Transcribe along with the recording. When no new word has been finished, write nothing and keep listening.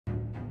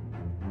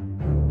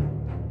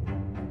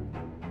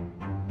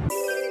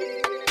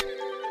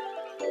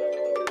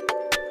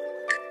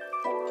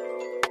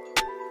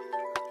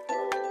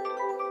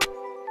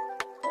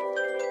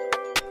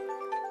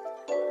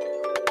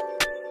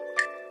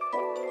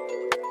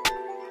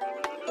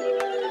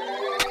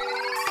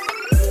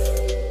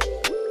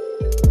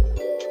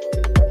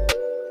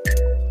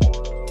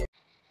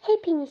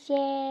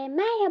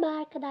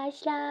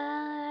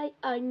arkadaşlar.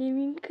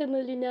 Annemin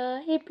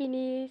kanalına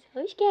hepiniz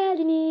hoş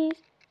geldiniz.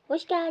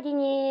 Hoş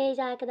geldiniz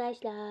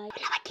arkadaşlar.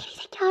 Lava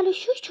gerizekalı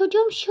şuş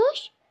çocuğum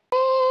şuş.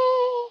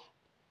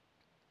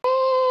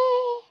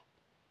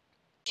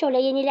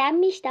 Şöyle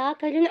yenilenmiş daha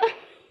karın.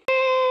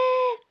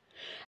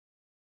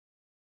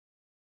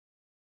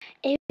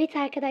 Evet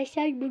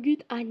arkadaşlar, bugün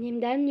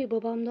annemden ve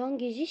babamdan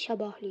gizli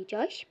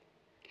sabahlayacağız.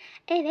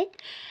 Evet,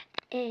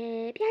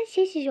 biraz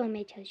sessiz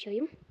olmaya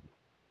çalışıyorum.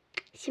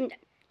 Şimdi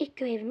ilk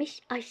görevimiz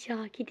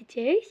aşağı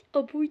gideceğiz.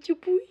 Abur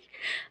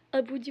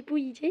cubur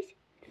yiyeceğiz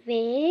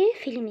ve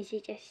film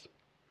izleyeceğiz.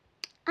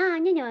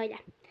 Aynen öyle.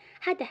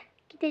 Hadi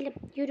gidelim,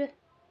 yürü.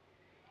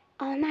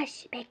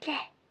 Olmaz, bekle.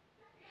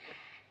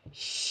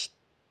 Şşt,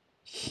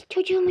 şşt,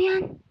 çocuğum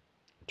uyan.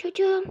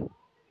 Çocuğum.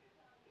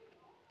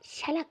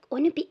 Salak,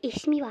 onun bir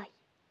ismi var.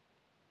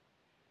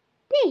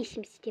 Ne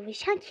ismi Steve?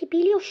 Sanki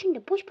biliyorsun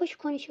da boş boş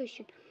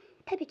konuşuyorsun.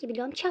 Tabii ki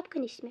biliyorum,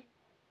 Çapkın ismi.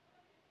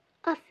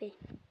 Aferin.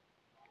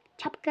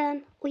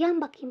 Çapkın,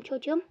 uyan bakayım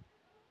çocuğum.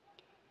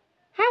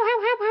 Hav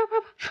hav hav hav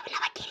hav.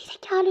 Havlama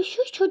gerizekalı,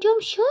 şuş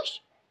çocuğum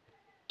şuş.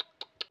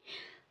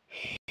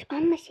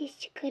 Amma ses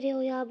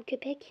çıkarıyor ya bu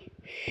köpek.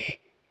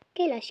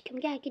 Gel aşkım,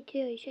 gel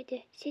gidiyoruz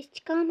hadi. Ses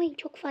çıkarmayın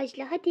çok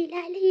fazla. Hadi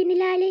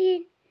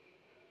ilerleyin.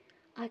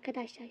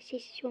 Arkadaşlar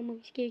sessiz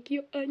olmamız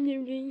gerekiyor.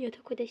 Annemlerin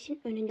yatak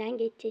odasının önünden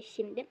geçeceğiz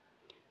şimdi.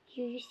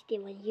 Yürü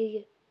Steven,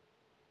 yürü.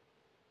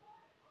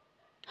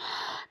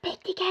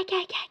 Bekle,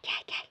 gel.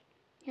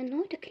 Ya ne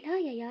oldu Clara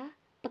ya?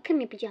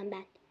 Bakım yapacağım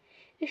ben.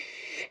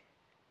 Üff.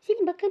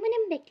 Senin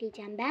bakımını mı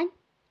bekleyeceğim ben?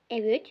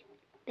 Evet.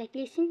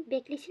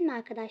 Beklesin mi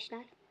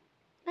arkadaşlar?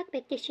 Bak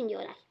beklesin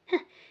diyorlar. Heh,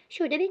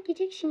 şurada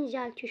bekleyeceksiniz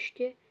alt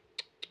üstü.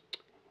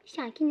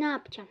 Sanki ne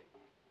yapacağım?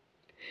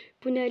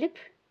 Bunu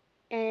alıp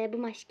bu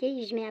maskeyi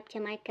yüzüme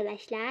yapacağım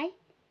arkadaşlar.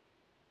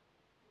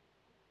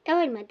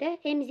 Olmadı.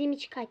 Emziğimi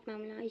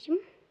çıkartmam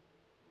lazım.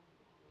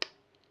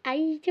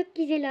 Ay çok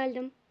güzel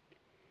oldum.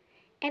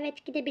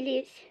 Evet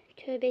gidebiliriz.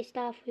 Tövbe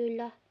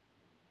estağfurullah.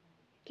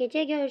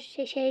 Gece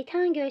görse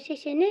şeytan görse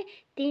seni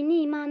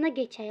dini imana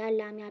geçer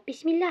Allah'ım ya.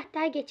 Bismillah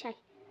der geçer.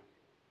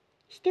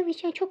 İşte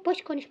sen çok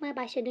boş konuşmaya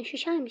başladın.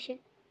 Şuşar mısın?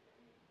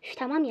 Üf,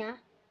 tamam ya.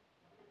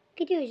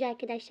 Gidiyoruz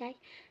arkadaşlar.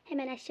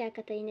 Hemen aşağı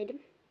kata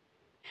inelim.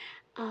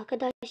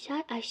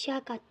 Arkadaşlar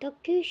aşağı katta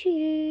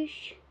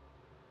görüşürüz.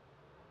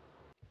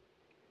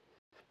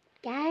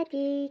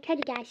 Geldik.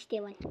 Hadi gel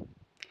Steven.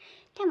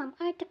 Tamam,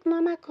 artık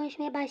normal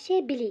konuşmaya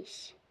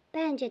başlayabiliriz.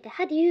 Bence de.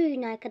 Hadi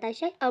yürüyün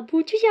arkadaşlar.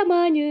 Abucu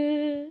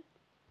zamanı.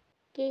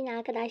 Gelin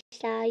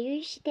arkadaşlar.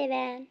 Yürü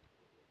Steven.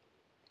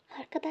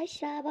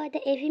 Arkadaşlar bu arada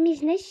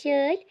evimiz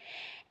nasıl?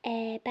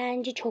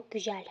 Bence çok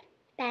güzel.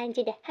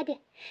 Bence de. Hadi.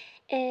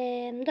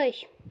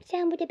 Dur.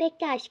 Sen burada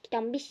bekle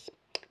aşkım. Biz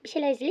bir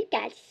şeyler hazırlayıp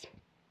geliriz.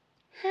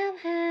 Hav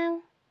hav.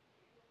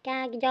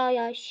 Gel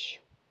gidiyoruz.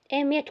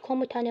 Emniyet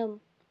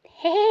komutanım.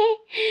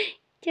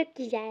 Çok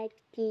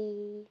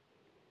güzeldi.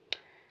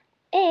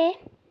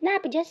 Ne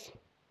yapacağız?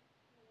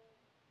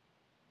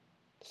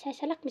 Sen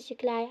salak mısın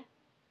Clara?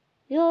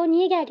 Yo,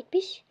 niye geldik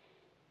biz?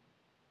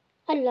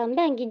 Allah'ım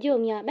ben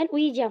gidiyorum ya. Ben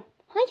uyuyacağım.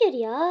 Hayır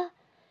ya.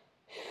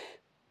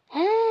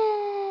 He,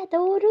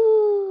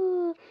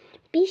 doğru.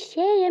 Bir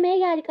şey yemeye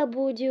geldik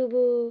abur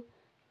cubur.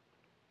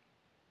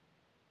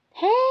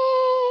 He.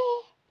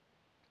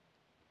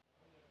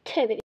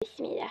 Tövbe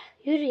bismillah.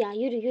 Yürü ya,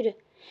 yürü.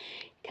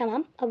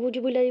 Tamam, abur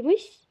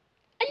cuburlarımız.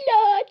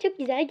 Allah çok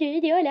güzel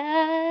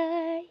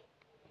görünüyorlar.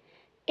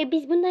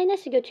 Biz bunları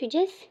nasıl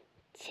götüreceğiz?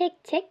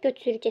 Tek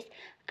götüreceğiz.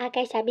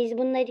 Arkadaşlar biz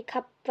bunları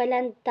kap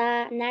falan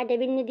da nerede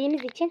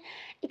bilmediğimiz için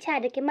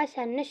içerideki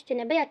masanın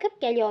üstüne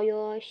bırakıp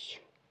geliyoruz.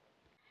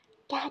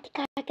 Geldik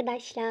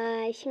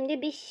arkadaşlar.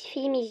 Şimdi biz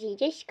film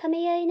izleyeceğiz.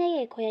 Kamerayı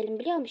nereye koyalım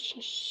biliyor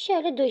musun?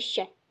 Şöyle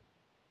dursun.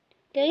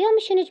 Görüyor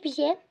musunuz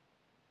bizi?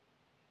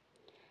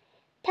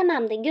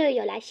 Tamamdır,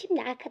 görüyorlar.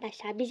 Şimdi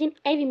arkadaşlar bizim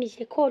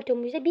evimizde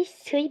koltuğumuzda bir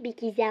sır bir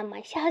gizem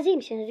var. Hazır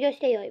mısınız?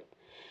 Gösteriyorum.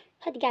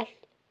 Hadi gel.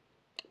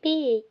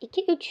 1,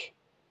 2, 3.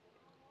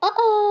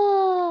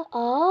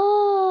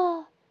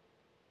 Aa.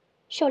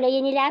 Şöyle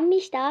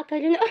yenilenmiş daha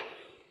karın.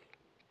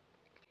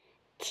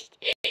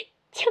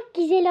 Çok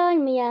güzel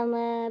olmuyor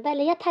ama.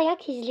 Böyle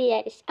yatarak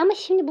izleyeriz. Ama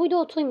şimdi burada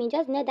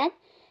oturmayacağız. Neden?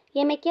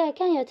 Yemek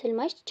yerken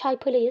yatılmış.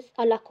 Çarpılıyız.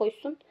 Allah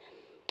korusun.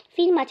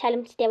 Film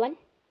açalım Steven.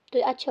 Dur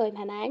açıyorum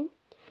hemen.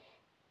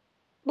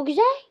 Bu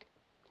güzel.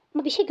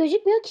 Ama bir şey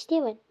gözükmüyor ki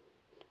Steven.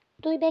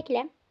 Dur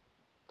bekle.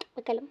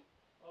 Bakalım.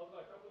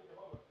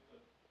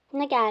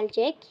 Ne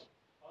gelecek?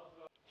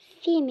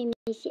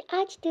 Filmimizi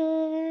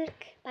açtık.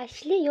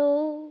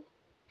 Başlıyor.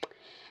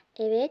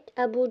 Evet,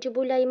 abur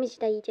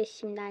cuburlarımızı da yiyeceğiz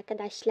şimdi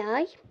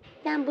arkadaşlar.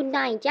 Ben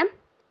bundan yiyeceğim.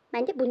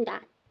 Ben de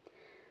bundan.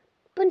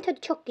 Bunun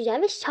tadı çok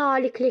güzel ve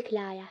sağlıklı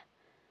Clara.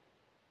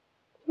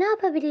 Ne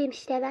yapabilirim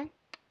işte ben?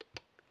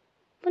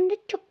 Bunda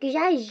çok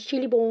güzel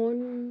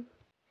jelibon.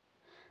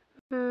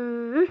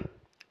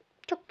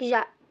 Çok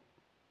güzel.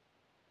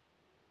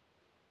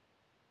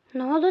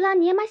 Ne oldu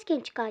lan? Niye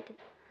maskeni çıkardın?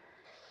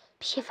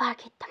 Bir şey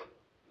fark ettim.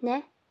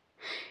 Ne?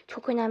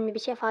 Çok önemli bir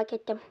şey fark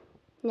ettim.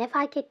 Ne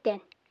fark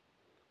ettin?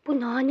 Bu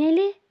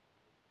naneli.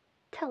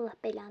 Allah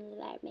belanı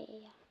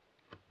vermeye ya.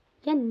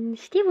 Ya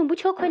Steven, bu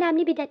çok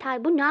önemli bir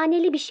detay. Bu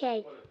naneli bir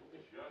şey.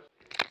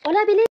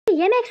 Olabilir.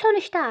 Yemek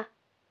sonuçta.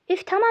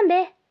 Üf, tamam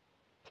be.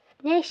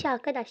 Neyse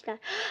arkadaşlar.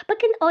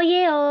 Bakın o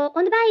ye o.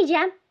 Onu ben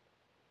yiyeceğim.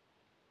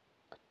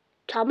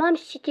 Tamam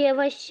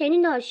Steven,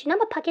 senin olsun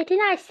ama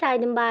paketini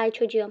açsaydın bari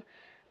çocuğum.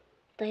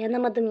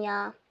 Dayanamadım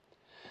ya.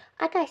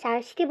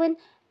 Arkadaşlar Steven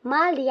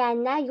mal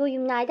diyenler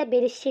yorumlarda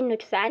belirsin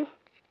lütfen.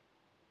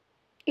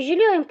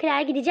 Üzülüyorum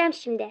Claire, gideceğim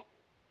şimdi.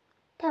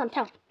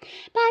 Tamam.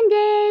 Ben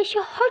de şu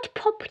hot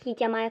pop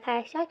yiyeceğim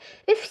arkadaşlar.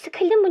 Üf,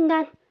 sıkıldım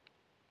bundan.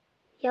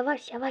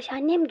 Yavaş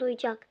annem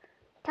duyacak.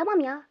 Tamam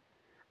ya.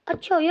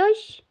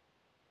 Açıyoruz.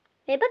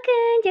 Ve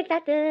bakın çok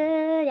tatlı.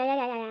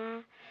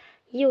 Ya.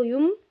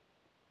 Yiyorum.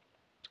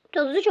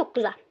 Tadı çok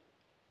güzel.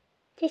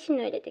 Kesin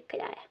öyledir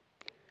Claire.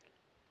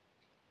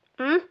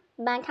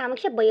 Ben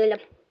kalmışa bayıldım.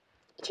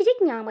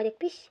 İçecek mi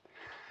almadık biz?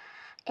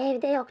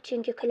 Evde yok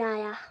çünkü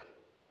Claire.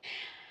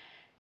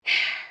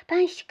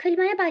 Ben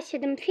sıkılmaya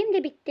başladım. Film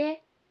de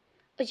bitti.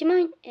 O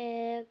zaman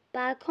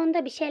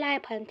balkonda bir şeyler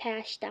yapalım,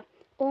 terasta.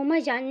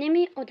 Olmaz,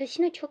 annemin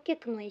odasına çok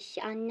yakın o iş.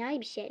 Anne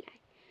bir şeyler.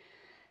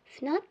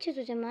 Üf, ne yapacağız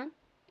o zaman?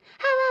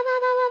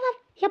 Hav.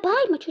 Ya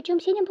bağırma çocuğum,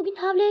 senin bugün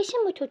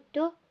havlayışın mı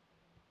tuttu?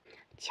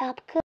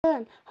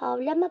 Çapkın,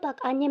 havlama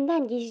bak,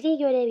 annemden gizli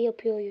görev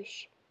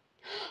yapıyoruz.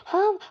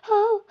 Hav.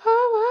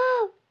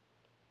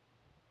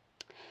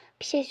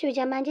 Bir şey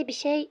söyleyeceğim, bence bir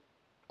şey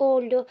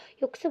oldu.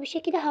 Yoksa bu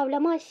şekilde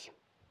havlamaz.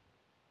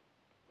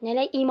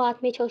 Neler ima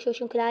etmeye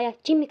çalışıyorsun Clara?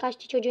 Cin mi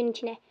kaçtı çocuğun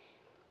içine?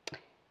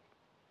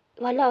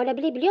 Vallahi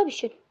olabilir, biliyor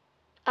musun?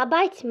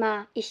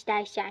 Abartma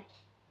istersen.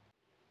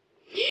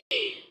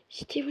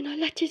 Steven,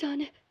 Allah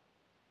cezanı.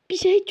 Bir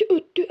şey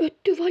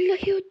öttü.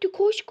 Vallahi öttü.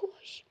 Koş.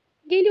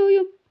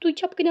 Geliyorum. Dur,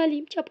 çapkın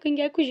alayım. Çapkın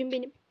gel kuzum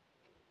benim.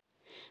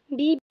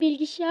 Bir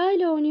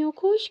bilgisayarla oynuyor.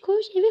 Koş.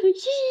 Eve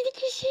hırsız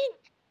kişin.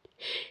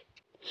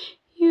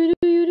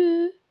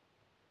 Yürü.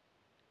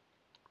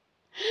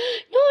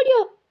 Ne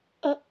oluyor?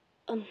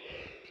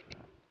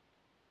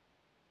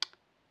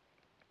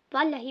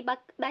 Vallahi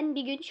bak, ben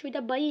bir gün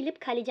şurada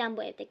bayılıp kalacağım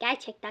bu evde.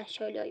 Gerçekten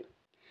söylüyorum.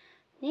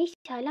 Neyse,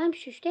 alarm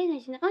şuştu en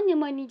azından.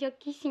 Annem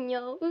anlayacak kesin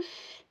ya.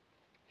 Üf.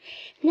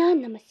 Ne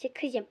anlaması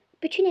kızım?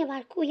 Bütün ev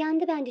arka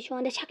uyandı, bence şu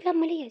anda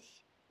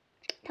saklanmalıyız.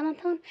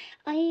 Tamam.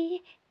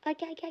 Ay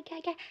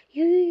gel.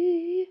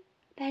 Yürü.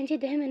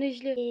 Bence de hemen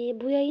hızlı.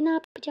 Bu yayı ne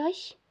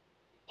yapacağız?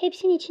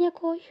 Hepsini içine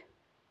koy.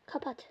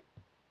 Kapat.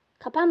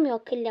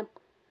 Kapanmıyor kıllım.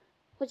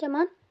 O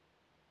zaman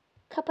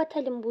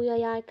kapatalım bu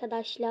yayı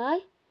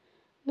arkadaşlar.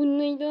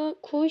 Bunları da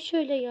koy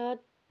şöyle ya.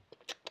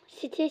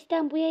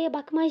 Stresten bu yaya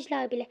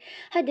bakmazlar bile.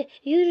 Hadi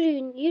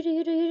yürüyün.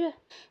 Yürü.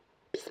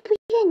 Biz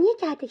buraya niye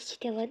geldik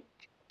Steven?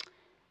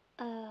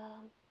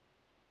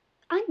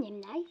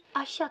 Annemler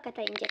aşağı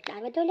kata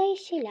inecekler ve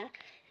dolayısıyla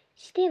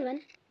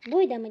Steven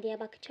burada mı diye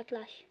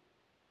bakacaklar.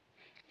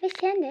 Ve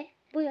sen de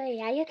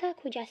buraya yatağa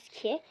koyacağız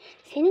ki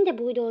senin de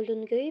burada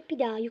olduğunu görüp bir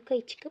daha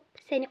yukarı çıkıp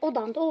seni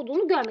odanda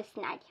olduğunu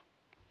görmesinler diye.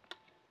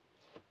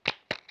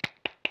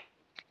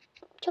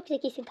 Çok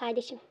zekisin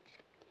kardeşim.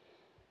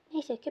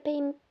 Neyse,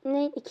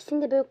 köpeğimle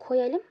ikisini de böyle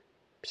koyalım.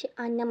 Bir şey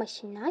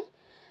anlamasınlar.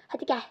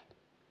 Hadi gel.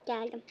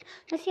 Geldim.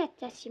 Nasıl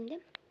yatacağız şimdi?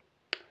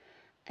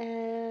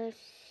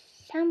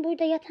 Sen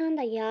burada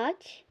yatağında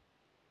yat.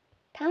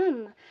 Tamam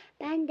mı?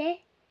 Ben de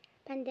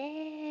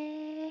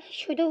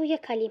şurada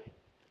uyuyakalayım.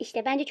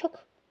 İşte bence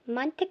çok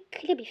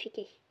mantıklı bir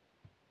fikir.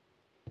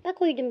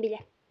 Bak, uyudum bile.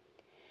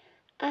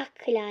 Ah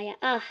Klaya,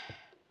 ah.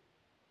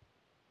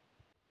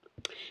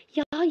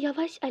 Ya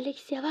yavaş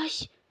Alex,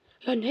 yavaş.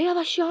 Ya ne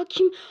yavaş ya?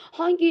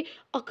 Hangi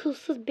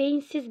akılsız,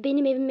 beyinsiz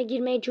benim evime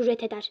girmeye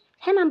cüret eder?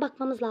 Hemen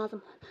bakmamız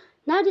lazım.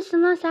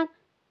 Neredesin lan sen?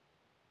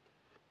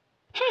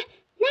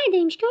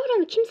 Neredeymiş, gördün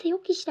mü? Kimse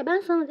yok işte. Ben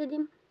sana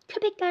dedim.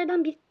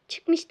 Köpeklerden bir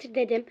çıkmıştır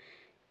dedim.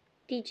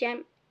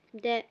 Diyeceğim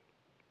de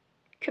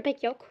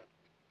köpek yok.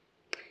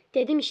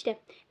 Dedim işte.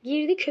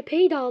 Girdi,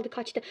 köpeği de aldı,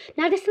 kaçtı.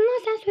 Neredesin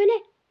lan sen,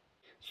 söyle.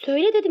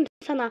 Söyle dedim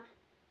sana.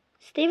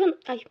 Steven,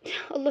 ay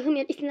Allah'ım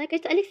ya, isimler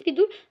karıştı. Alex bir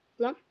dur.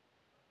 Lan.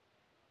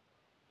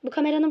 Bu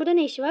kameranın burada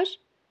ne işi var?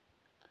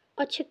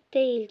 Açık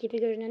değil gibi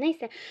görünüyor.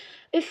 Neyse.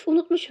 Öf,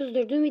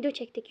 unutmuşuzdur. Dün video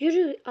çektik.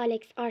 Yürü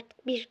Alex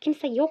artık. Bir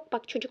kimse yok,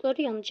 bak çocuklar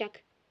uyanacak.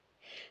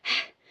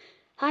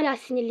 Hala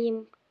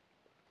sinirliyim.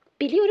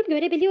 Biliyorum,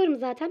 görebiliyorum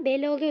zaten.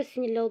 Belli oluyor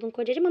sinirli olduğum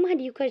kocacığım, ama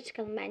hadi yukarı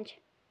çıkalım bence.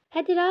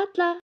 Hadi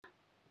rahatla.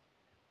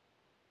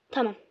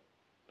 Tamam.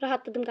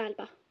 Rahatladım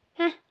galiba.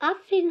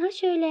 Aferin, ha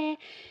şöyle.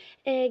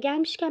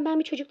 Gelmişken ben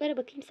bir çocuklara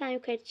bakayım, sen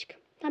yukarı çık.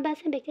 Tamam, ben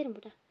seni beklerim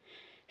burada.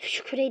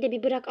 Şu küreği de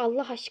bir bırak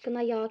Allah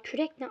aşkına ya.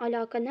 Kürek ne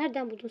alaka?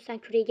 Nereden buldun sen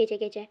küreği gece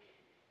gece?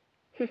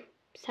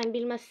 Sen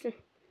bilmezsin.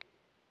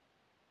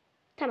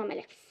 Tamam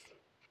Alex.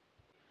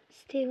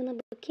 Steven'a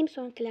bakayım,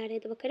 sonra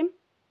Clara'ya da bakarım.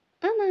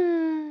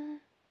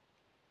 Ana.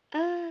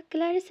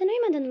 Clara, sen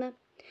uyumadın mı?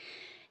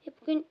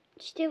 Bugün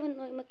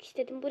Steven'la uyumak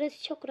istedim.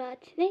 Burası çok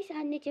rahat. Neyse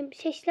anneciğim,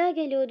 sesler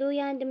geliyordu,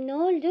 uyandım. Ne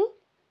oldu?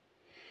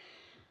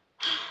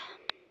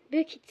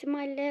 Büyük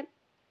ihtimalle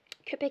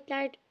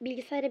köpekler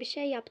bilgisayara bir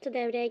şey yaptı,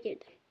 devreye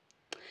girdi.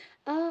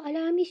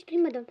 Alarmı hiç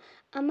duymadım.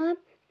 Ama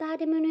Daha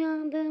demin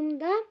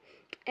uyandığımda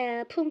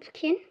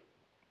Pumpkin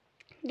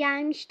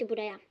gelmişti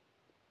buraya.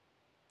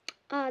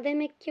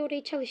 Demek ki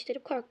orayı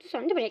çalıştırıp korktu,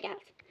 sonra da buraya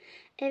geldi.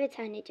 Evet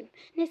anneciğim.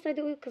 Neyse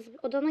hadi uyu kızım.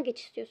 Odana geç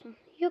istiyorsun.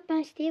 Yok,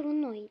 ben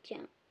Steven'la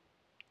uyuyacağım.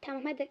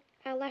 Tamam hadi,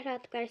 Allah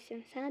rahatlık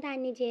versin. Sana da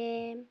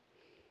anneciğim.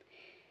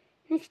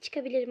 Nasıl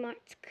çıkabilirim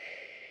artık?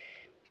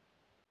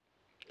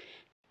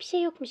 Bir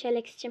şey yokmuş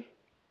Alex'cim.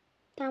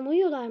 Tamam,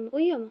 uyuyorlar mı?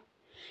 Uyuyor mu?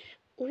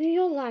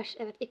 Uyuyorlar.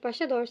 Evet, ilk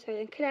başta doğru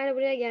söyledin. Clara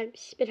buraya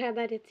gelmiş.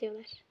 Beraber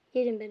yatıyorlar.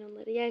 Yerim ben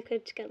onları. Gel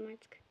yukarı çıkalım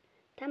artık.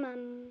 Tamam.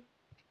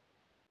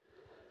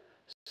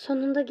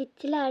 Sonunda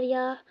gittiler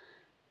ya.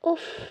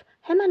 Of,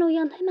 hemen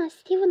uyan, hemen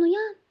Steven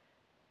uyan.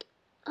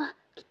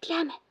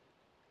 Gittiler mi?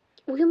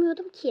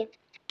 Uyumuyordum ki.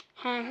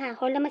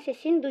 Horlama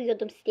sesini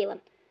duyuyordum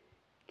Steven.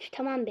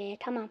 Tamam be,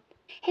 tamam.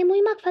 Hem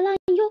uyumak falan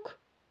yok.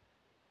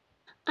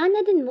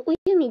 Anladın mı?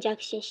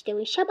 Uyumayacaksın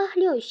Steven.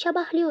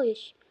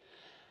 Şabahlıyoruz.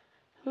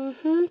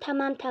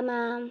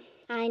 Tamam.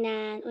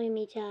 Aynen,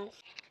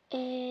 uyumayacağız.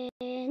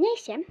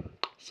 Neyse.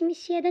 Şimdi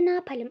şurada ne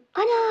yapalım?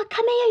 Ana,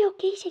 kamera yok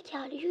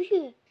gerizekalı,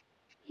 yürü.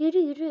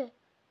 Yürü.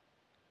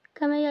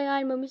 Kamerayı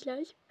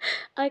almamışlar.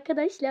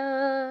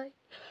 Arkadaşlar.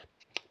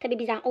 Tabii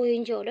bizden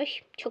oyuncu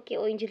olur. Çok iyi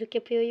oyunculuk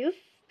yapıyoruz.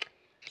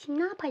 Şimdi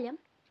ne yapalım?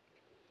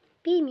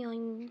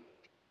 Bilmiyorum.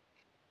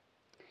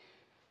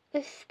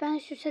 Ben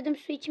susadım,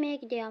 su içmeye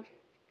gidiyorum.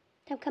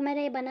 Tamam,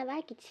 kamerayı bana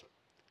ver, git.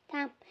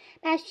 Tamam.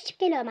 Ben su içip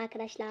geliyorum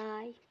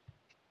arkadaşlar.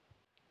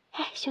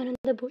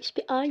 Sonunda boş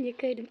bir an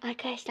yakaladım.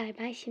 Arkadaşlar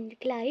ben şimdi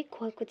Clara'yı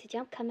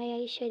korkutacağım.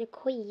 Kamerayı şöyle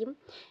koyayım.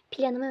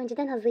 Planımı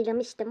önceden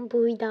hazırlamıştım.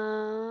 Burada.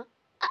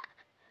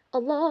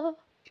 Allah.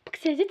 Bak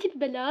size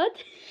tipe lan.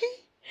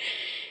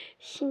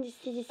 Şimdi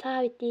sizi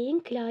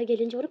sabitleyin. Clara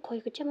gelince onu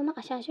korkutacağım ama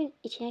asansörün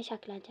içine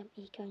saklanacağım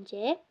ilk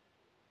önce.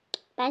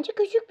 Bence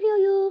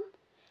gözükmüyorum.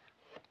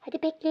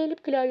 Hadi bekleyelim,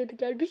 Clara da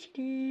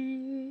gelmişti.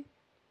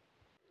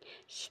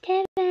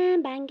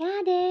 Steven, ben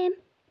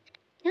geldim.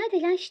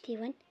 Nerede lan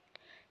Steven?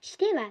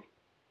 Steven.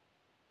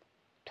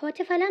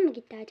 Tuvalete falan mı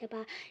gitti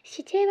acaba?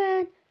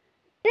 Steven.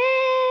 Be!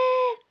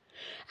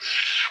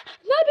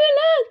 Ne yapıyorsun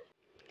lan?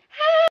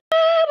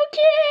 Bu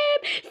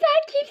kim?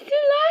 Sen kimsin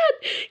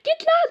lan?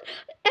 Git lan.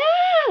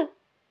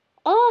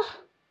 Oh!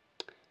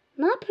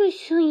 Ne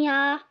yapıyorsun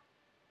ya?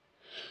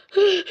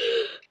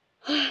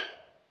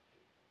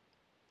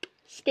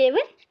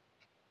 Steven?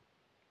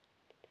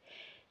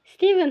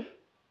 Steven.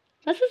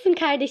 Nasılsın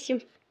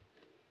kardeşim?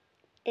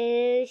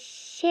 Ee,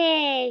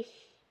 şey...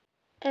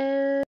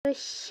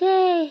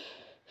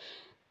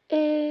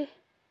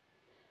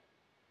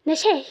 Ne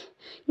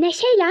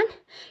şey lan?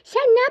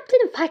 Sen ne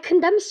yaptığının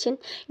farkında mısın?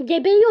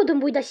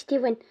 Geberiyordum burada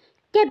Steven.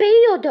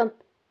 Geberiyordum.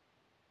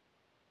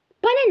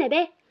 Bana ne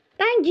be?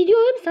 Ben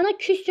gidiyorum, sana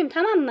küstüm,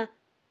 tamam mı?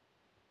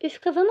 Üf,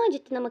 kafamı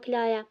acıttın ama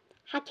Clara'ya.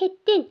 Hak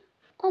ettin.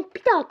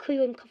 Bir daha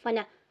kıyıyorum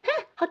kafana.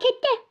 Hak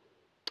etti.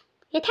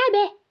 Yeter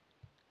be.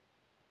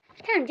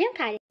 Tamam canım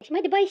kardeşim,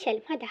 hadi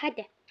barışalım,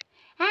 hadi.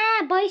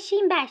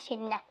 Barışayım ben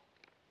seninle.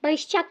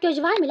 Barışacak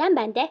göz var mı lan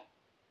bende?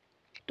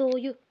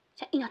 Doğuyu.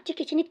 Sen inatçı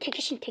keçinin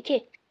tekisin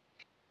teki.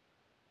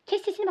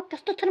 Kes sesini bak,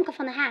 nasıl tutarım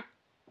kafana ha.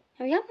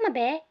 Ya yapma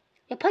be.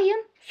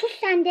 Yapayım. Sus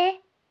sen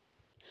de.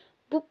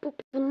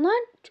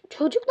 Bunlar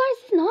çocuklar,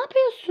 siz ne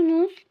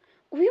yapıyorsunuz?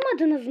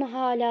 Uyumadınız mı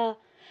hala?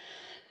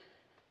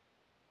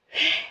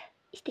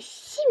 İşte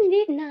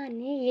şimdi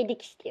nane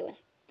yedik Steven.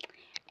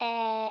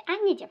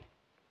 Anneciğim.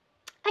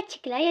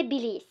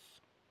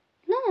 Açıklayabiliriz.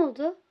 Ne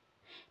oldu?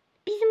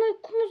 Bizim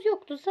uykumuz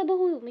yoktu. Sabah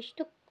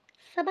uyumuştuk.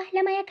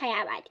 Sabahlamaya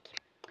karar verdik.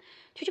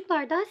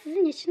 Çocuklar, daha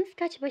sizin yaşınız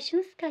kaç,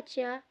 başınız kaç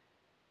ya?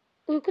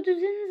 Uyku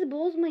düzeninizi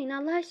bozmayın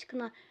Allah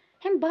aşkına.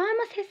 Hem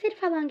bağırma sesleri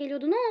falan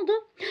geliyordu. Ne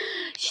oldu?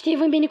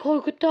 Steven beni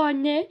korkuttu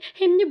anne.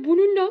 Hem de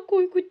bununla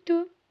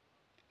korkuttu.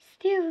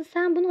 Steven,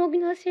 sen bunu o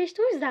gün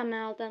alışverişte o yüzden mi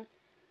aldın?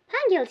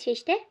 Hangi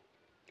alışverişte?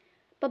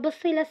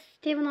 Babasıyla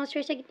Steven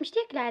alışverişe gitmişti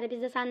ya Clara.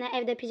 Biz de seninle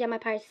evde pijama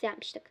partisi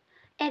yapmıştık.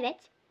 Evet.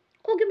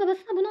 O gün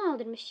babasına bunu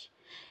aldırmış.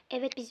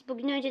 Evet, biz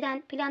bugün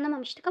önceden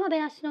planlamamıştık ama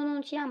ben aslında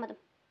onun için almadım.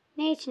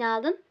 Ne için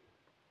aldın?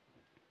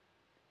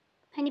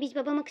 Hani biz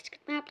babama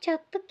kışkırtma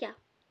yapacaktık ya.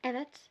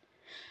 Evet.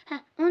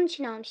 Onun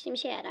için almıştım,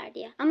 işe yarar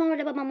diye. Ama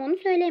orada babama onu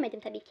söyleyemedim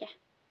tabii ki.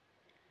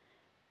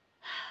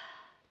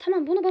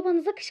 Tamam, bunu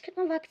babanıza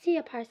kışkırtma vakti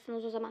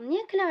yaparsınız o zaman.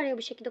 Niye Clara'yı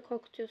bu şekilde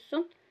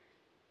korkutuyorsun?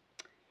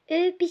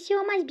 Bir şey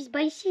olmaz, biz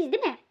barışıyız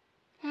değil mi?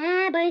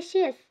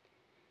 Barışıyız.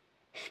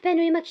 Ben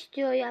uyumak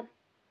istiyorum.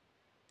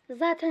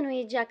 Zaten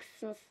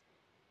uyuyacaksınız.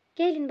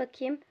 Gelin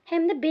bakayım.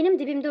 Hem de benim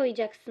dibimde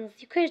uyuyacaksınız.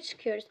 Yukarı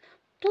çıkıyoruz.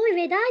 Dur,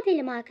 veda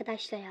edelim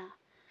arkadaşlar ya.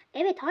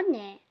 Evet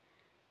anne.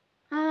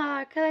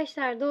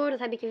 Arkadaşlar doğru,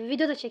 tabii ki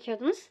video da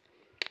çekiyordunuz.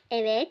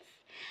 Evet.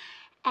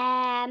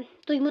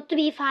 Mutlu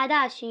bir ifade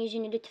alsın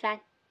yüzünü lütfen.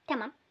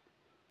 Tamam.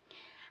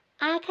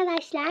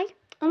 Arkadaşlar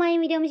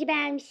umarım videomuzu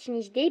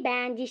beğenmişsinizdir.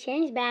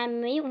 Beğendiyseniz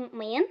beğenmeyi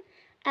unutmayın.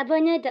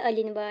 Abone de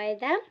olun bu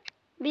arada.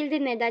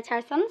 Bildirimleri de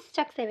açarsanız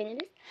çok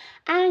seviniriz.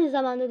 Aynı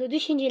zamanda da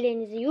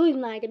düşüncelerinizi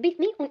yorumlarda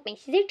belirtmeyi unutmayın.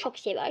 Sizleri çok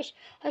seviyoruz.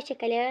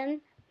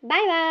 Hoşçakalın.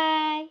 Bay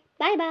bay.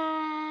 Bay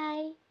bay.